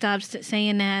 You need to stop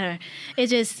saying that. Or it's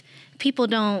just, people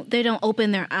don't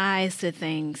open their eyes to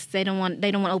things. They don't want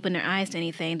to open their eyes to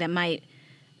anything that might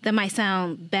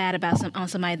sound bad about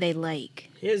somebody they like.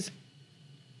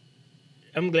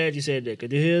 I'm glad you said that,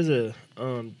 because here's a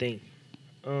thing.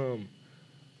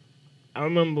 I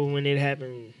remember when it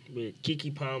happened with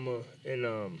Keke Palmer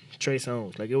and Trey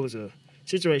Songz. Like, it was a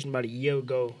situation about a year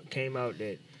ago. It came out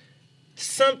that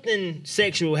something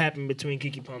sexual happened between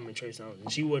Keke Palmer and Trey Songz,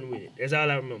 and she wasn't with it. That's all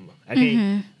I remember. I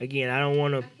can't. Again, I don't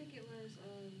want to. I think it was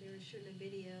they were shooting a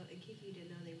video, and Keke didn't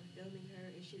know they were filming her,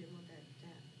 and she didn't want that to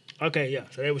happen. Okay, yeah.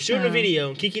 So they were shooting a video,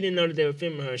 and Keke didn't know that they were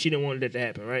filming her, and she didn't want that to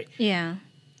happen, right? Yeah.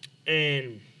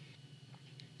 And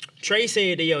Trey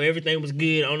said that, yo, everything was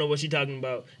good. I don't know what she's talking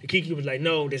about. And Keke was like,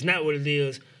 no, that's not what it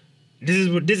is.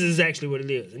 This is actually what it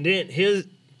is. And then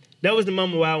that was the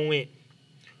moment where I went,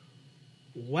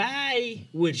 why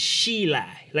would she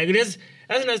lie? Like, that's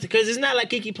another, because it's not like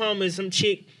Keke Palmer is some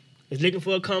chick that's looking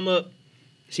for a come up.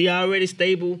 She already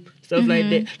stable, stuff like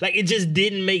that. Like, it just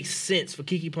didn't make sense for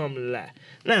Keke Palmer to lie.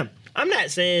 Now, I'm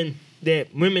not saying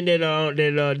that women there are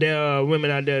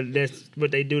women out there, that's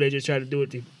what they do. They just try to do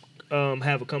it to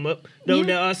have a come up. Though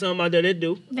there are some out there that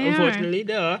do. Unfortunately,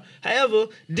 there are. However,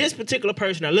 this particular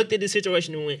person, I looked at the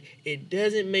situation and went, it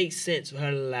doesn't make sense for her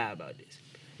to lie about this.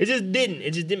 It just didn't. It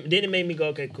just didn't make me go,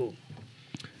 okay, cool.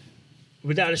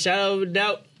 Without a shadow of a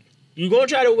doubt, you're gonna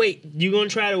try to wait. You're gonna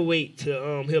try to wait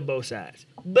to hear both sides.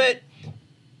 But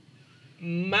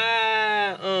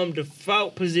my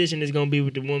default position is gonna be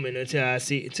with the woman until I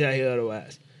hear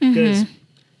otherwise, because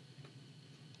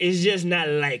it's just not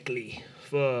likely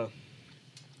for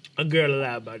a girl to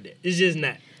lie about that. It's just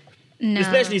not. No.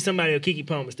 Especially somebody of Keke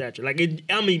Palmer's stature. Like,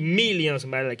 I'm immediately on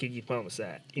somebody like Keke Palmer's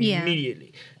side.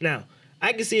 Immediately. Now,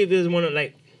 I can see if it was one of,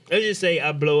 like, let's just say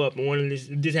I blow up and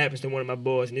this happens to one of my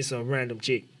boys and it's some random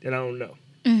chick that I don't know.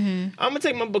 I'm going to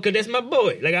take my boy, because that's my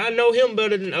boy. Like, I know him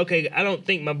better than, okay, I don't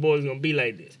think my boy's going to be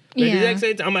like this. But at the exact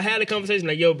same time, I'm going to have the conversation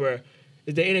like, yo, bro,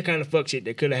 is there any kind of fuck shit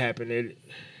that could have happened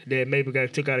that maybe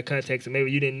got took out of context and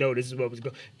maybe you didn't know this is what was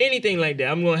going on? Anything like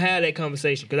that, I'm going to have that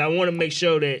conversation, because I want to make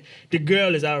sure that the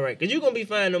girl is all right. Because you're going to be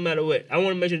fine no matter what. I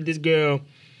want to make sure that this girl,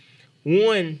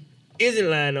 one, isn't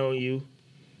lying on you.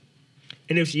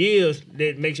 And if she is,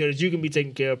 then make sure that you can be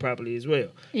taken care of properly as well.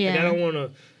 Yeah.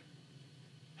 Like,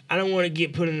 I don't want to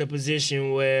get put in a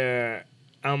position where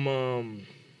I'm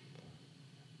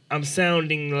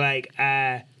sounding like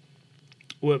I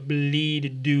would believe the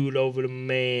dude over the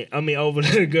man. Over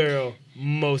the girl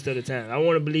most of the time. I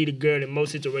want to believe the girl in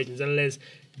most situations, unless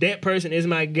that person is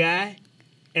my guy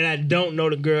and I don't know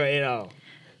the girl at all.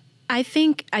 I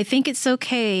think it's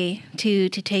okay to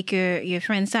take your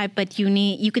friend's side, but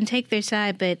you can take their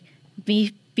side, but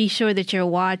be sure that you're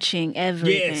watching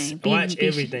everything. Yes, watch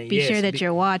everything. Be sure that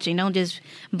you're watching. Don't just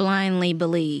blindly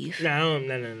believe. No.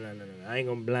 I ain't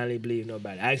gonna blindly believe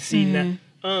nobody. I see now.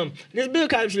 This Bill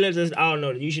Cosby lets us all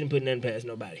know that you shouldn't put nothing past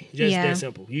nobody. Just that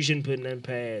simple. You shouldn't put nothing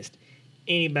past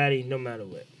anybody, no matter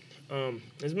what.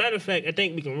 As a matter of fact, I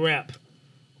think we can wrap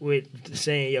with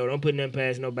saying, yo, don't put nothing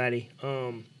past nobody.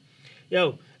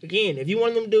 Yo, again, if you one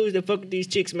of them dudes that fuck with these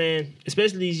chicks, man,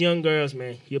 especially these young girls,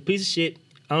 man, you're a piece of shit.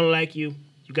 I don't like you.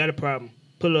 You got a problem.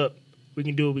 Pull up. We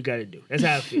can do what we got to do. That's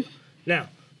how I feel. Now,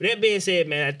 with that being said,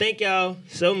 man, I thank y'all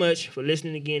so much for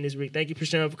listening again this week. Thank you,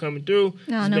 Prashant, for coming through.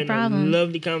 No, it's no been problem. a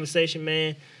lovely conversation,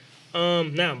 man.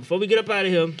 Now before we get up out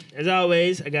of here, as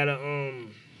always, I gotta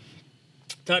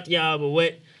talk to y'all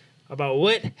about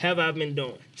what have I been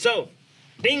doing. So,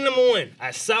 thing number one,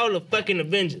 I saw the fucking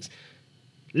Avengers.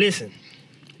 Listen,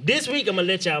 this week I'm gonna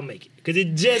let y'all make it because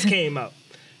it just came out.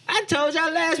 I told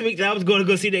y'all last week that I was going to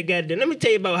go see that goddamn. Let me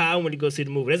tell you about how I went to go see the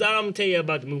movie. That's all I'm gonna tell you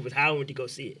about the movie. Is how I went to go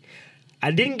see it.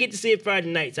 I didn't get to see it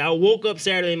Friday night, so I woke up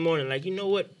Saturday morning like, you know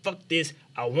what? Fuck this.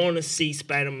 I want to see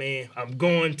Spider-Man. I'm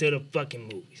going to the fucking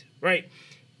movies, right?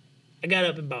 I got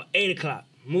up about 8 o'clock.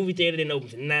 Movie theater didn't open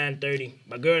till 9:30.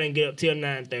 My girl didn't get up till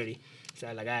 9:30. So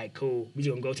I was like, all right, cool. We just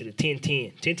going to go to the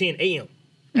 10:10 a.m.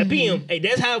 At p.m., hey,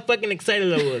 that's how fucking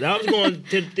excited I was. I was going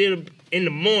to the theater in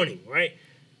the morning, right?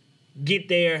 Get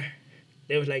there.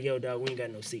 They was like, yo, dog, we ain't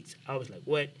got no seats. I was like,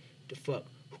 what the fuck?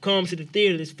 Who comes to the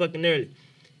theater this fucking early?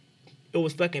 It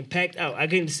was fucking packed out. I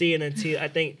couldn't see it until, I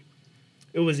think,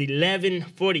 it was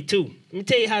 11:42. Let me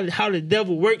tell you how the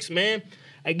devil works, man.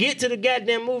 I get to the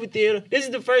goddamn movie theater. This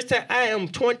is the first time. I am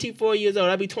 24 years old.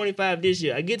 I'll be 25 this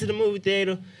year. I get to the movie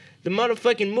theater. The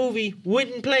motherfucking movie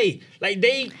wouldn't play. I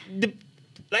didn't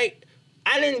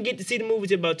get to see the movie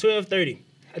till about 12:30.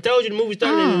 I told you the movie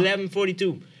started at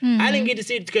 11:42. I didn't get to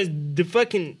see it because the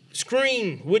fucking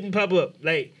screen wouldn't pop up.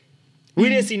 Like, we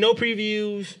didn't see no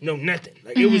previews, no nothing.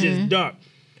 Like, it was just dark.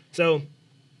 So,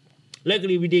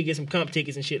 luckily, we did get some comp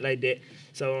tickets and shit like that.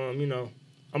 So, you know,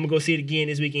 I'm going to go see it again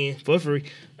this weekend for free.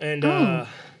 And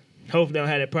hopefully I don't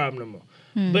have that problem no more.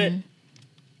 But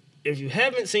if you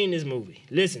haven't seen this movie,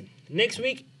 listen, next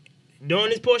week,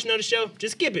 during this portion of the show,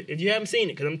 just skip it if you haven't seen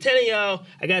it. Because I'm telling y'all,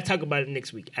 I got to talk about it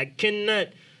next week. I cannot,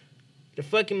 the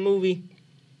fucking movie,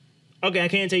 okay, I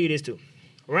can tell you this too.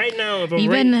 Right now, if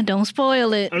I'm don't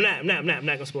spoil it. I'm not going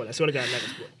to spoil it. I swear to God, I'm not going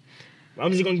to spoil it.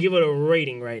 I'm just going to give it a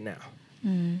rating right now.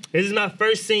 This is my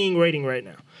first seeing rating right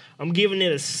now. I'm giving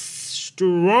it a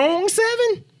strong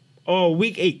 7 or a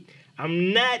weak 8.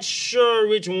 I'm not sure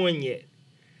which one yet.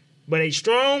 But a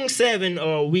strong 7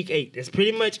 or a weak 8. That's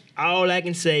pretty much all I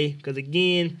can say. Because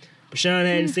again, Bashan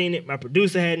hadn't seen it. My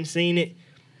producer hadn't seen it.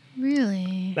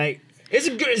 Really? Like, it's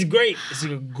great. It's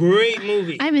a great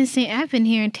movie. I've been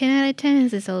hearing 10 out of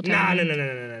 10s this whole time.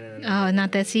 No. Oh,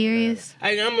 not that serious?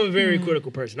 I'm a very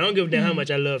critical person. I don't give a damn how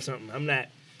much I love something. I'm not.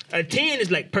 A 10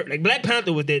 is like perfect. Like Black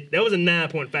Panther was that was a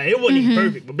 9.5. It wasn't even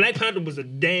perfect, but Black Panther was a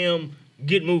damn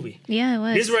good movie. Yeah, it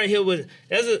was. This right here was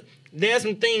there's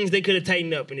some things they could have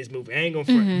tightened up in this movie. I ain't gonna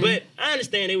front. But I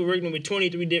understand they were working with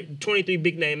 23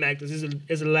 big name actors.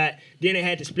 It's a lot. Then they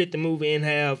had to split the movie and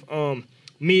have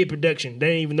mid production. They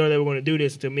didn't even know they were going to do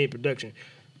this until mid production.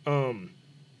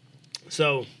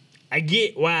 So I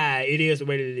get why it is the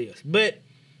way that it is, but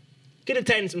could have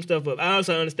tightened some stuff up. I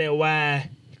also understand why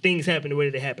things happen the way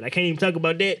that they happen. I can't even talk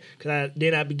about that because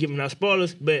then I'd be giving out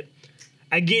spoilers. But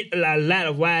I get a lot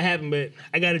of why it happened. But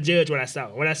I got to judge what I saw.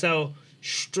 What I saw.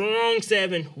 Strong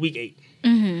 7, weak 8.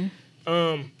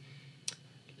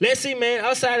 Let's see, man.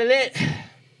 Outside of that,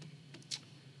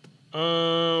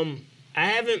 I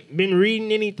haven't been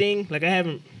reading anything. Like, I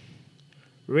haven't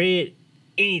read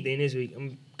anything this week.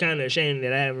 I'm kind of ashamed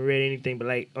that I haven't read anything but,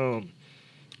 like,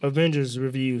 Avengers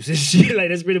reviews and shit. Like,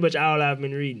 that's pretty much all I've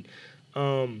been reading.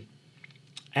 I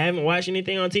haven't watched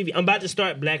anything on TV. I'm about to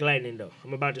start Black Lightning, though.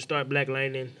 I'm going to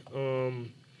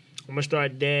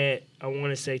start that, I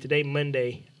want to say, today,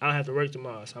 Monday. I don't have to work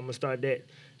tomorrow, so I'm going to start that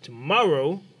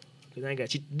tomorrow because I ain't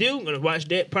got shit to do. I'm going to watch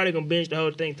that. Probably going to binge the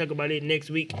whole thing, talk about it next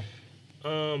week.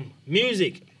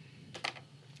 Music.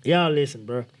 Y'all listen,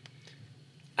 bro.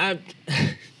 I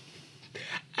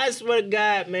swear to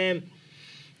God, man,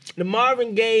 the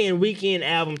Marvin Gaye and Weeknd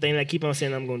album thing that I keep on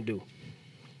saying I'm going to do.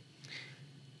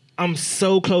 I'm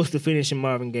so close to finishing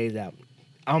Marvin Gaye's album.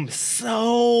 I'm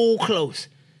so close.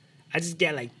 I just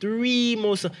got like 3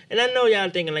 more songs. And I know y'all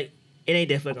thinking like, it ain't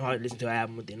that fucking hard to listen to an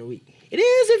album within a week. It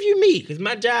is if you me. Because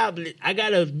my job, I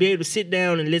got to be able to sit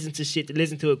down and listen to shit, to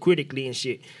listen to it critically and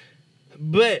shit.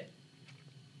 But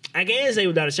I can say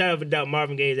without a shadow of a doubt,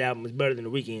 Marvin Gaye's album is better than The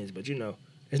Weeknd's. But you know,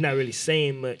 it's not really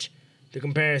saying much. The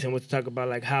comparison was to talk about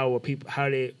like how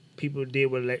people did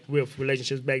with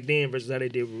relationships back then versus how they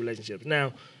did with relationships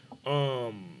now.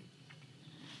 One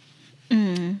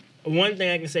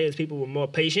thing I can say is people were more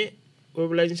patient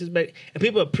with relationships back, and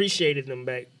people appreciated them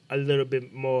back a little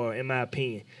bit more, in my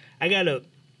opinion. When I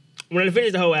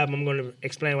finish the whole album, I'm going to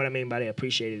explain what I mean by they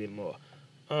appreciated it more.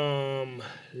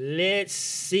 Let's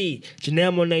see.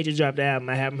 Janelle Monáe just dropped the album.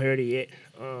 I haven't heard it yet.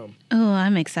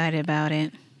 I'm excited about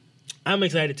it. I'm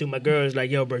excited too. My girl is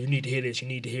like, yo, bro, you need to hear this. You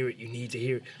need to hear it. You need to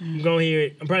hear it. I'm going to hear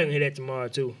it. I'm probably going to hear that tomorrow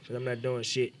too, because I'm not doing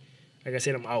shit. Like I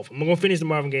said, I'm off. I'm going to finish the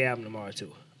Marvin Gaye album tomorrow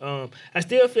too. I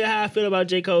still feel how I feel about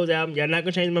J. Cole's album. Y'all not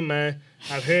gonna change my mind.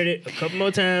 I've heard it a couple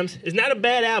more times. It's not a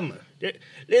bad album.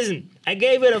 Listen, I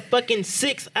gave it a fucking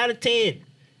 6 out of 10.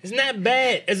 It's not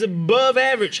bad. It's above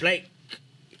average. Like,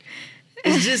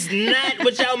 it's just not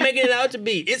what y'all making it out to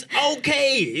be. It's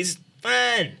okay. It's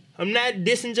fine. I'm not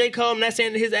dissing J. Cole. I'm not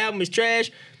saying that his album is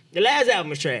trash. The last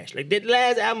album is trash. Like, that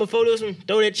last album before this one,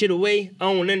 throw that shit away. I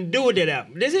don't want nothing to do with that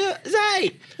album. This here, it's all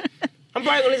right. I'm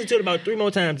probably going to listen to it about 3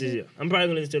 more times this year.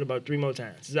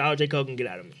 This is all J. Cole can get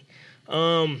out of me.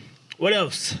 What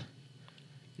else?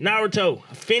 Naruto.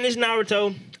 I finished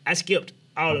Naruto. I skipped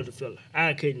all of the filler.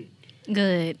 I couldn't.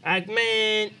 Good.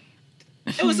 Man,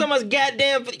 it was so much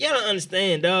goddamn... Y'all don't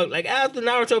understand, dog. Like, after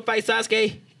Naruto fight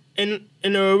Sasuke in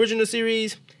the original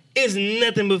series, it's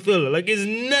nothing but filler. Like, it's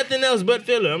nothing else but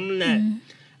filler. I'm not...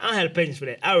 I don't have the patience for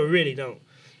that. I really don't.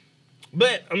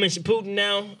 But I'm in Shippuden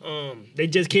now. They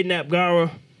just kidnapped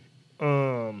Gaara.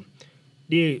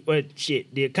 The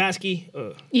Akatsuki?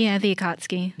 Yeah, the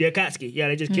Akatsuki. The Akatsuki. Yeah,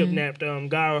 they just kidnapped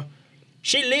Gaara.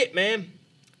 Shit lit, man.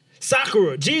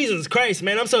 Sakura. Jesus Christ,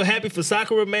 man. I'm so happy for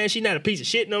Sakura, man. She's not a piece of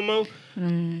shit no more.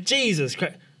 Jesus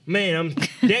Christ. Man,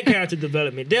 that character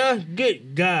development there,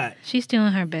 good God. She's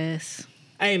doing her best.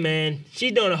 Hey, man.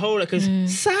 She's doing a whole lot because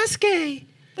Sasuke.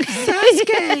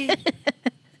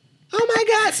 Oh my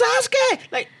God,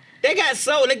 Sasuke! Like, they got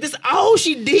so, like, this all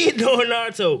she did during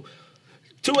Naruto.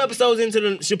 2 episodes into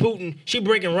the Shippuden, she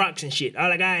breaking rocks and shit. I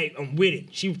like, all right, I'm with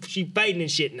it. She fighting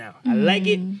and shit now. I like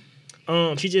it.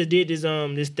 She just did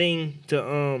this thing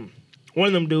to one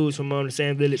of them dudes from the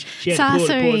same village. She had to pull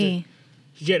the poison.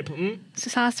 She had to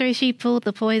Sasori, she pulled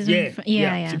the poison.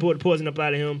 Yeah. She pulled the poison up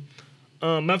out of him.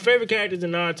 My favorite characters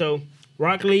in Naruto,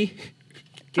 Rock Lee.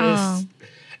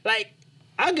 Like,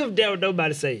 I don't give a damn what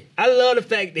nobody say. I love the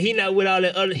fact that he not with all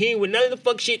that other... He ain't with none of the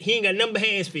fuck shit. He ain't got nothing but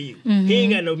hands for you. He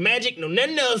ain't got no magic, no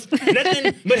nothing else.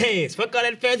 Nothing but hands. Fuck all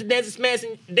that fancy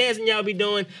dancing y'all be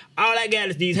doing. All I got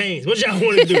is these hands. What y'all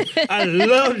want to do? I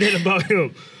love that about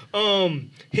him.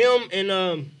 Him and...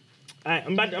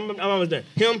 I'm almost done.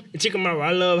 Him and Chikamaru.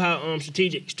 I love how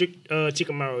strict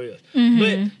Chikamaru is.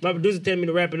 But my producer telling me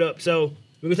to wrap it up. So...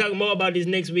 we're going to talk more about this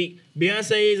next week.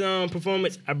 Beyonce's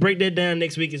performance, I break that down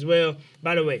next week as well.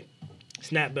 By the way,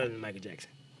 it's not better than Michael Jackson.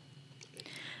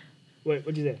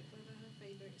 What'd you say? One of her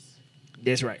favorites.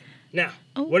 That's right. Now,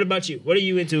 what about you? What are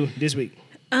you into this week?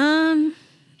 I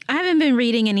haven't been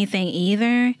reading anything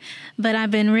either, but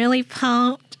I've been really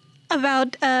pumped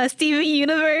about Steven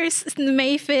Universe,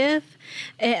 May 5th.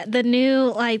 The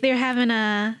new, they're having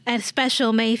a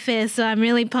special May 5th, so I'm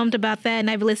really pumped about that,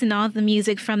 and I've listened to all the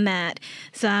music from that.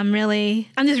 So I'm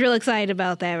just real excited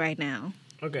about that right now.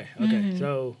 Okay.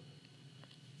 So,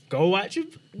 go watch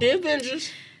The Avengers.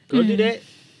 Go do that.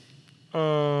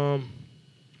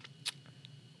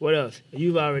 What else?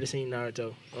 You've already seen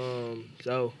Naruto.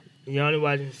 So, you're only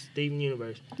watching Steven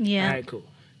Universe. Yeah. All right, cool.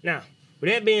 Now, with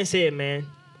that being said, man,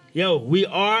 yo, we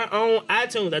are on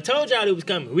iTunes. I told y'all it was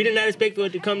coming. We did not expect for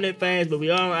it to come that fast, but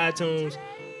we are on iTunes.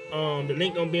 The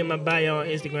link gonna be in my bio on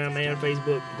Instagram and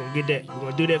Facebook. We're gonna get that. We're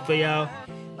gonna do that for y'all.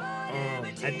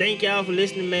 I thank y'all for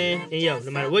listening, man. And yo,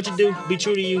 no matter what you do, be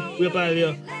true to you. We up out of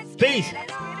here. Peace.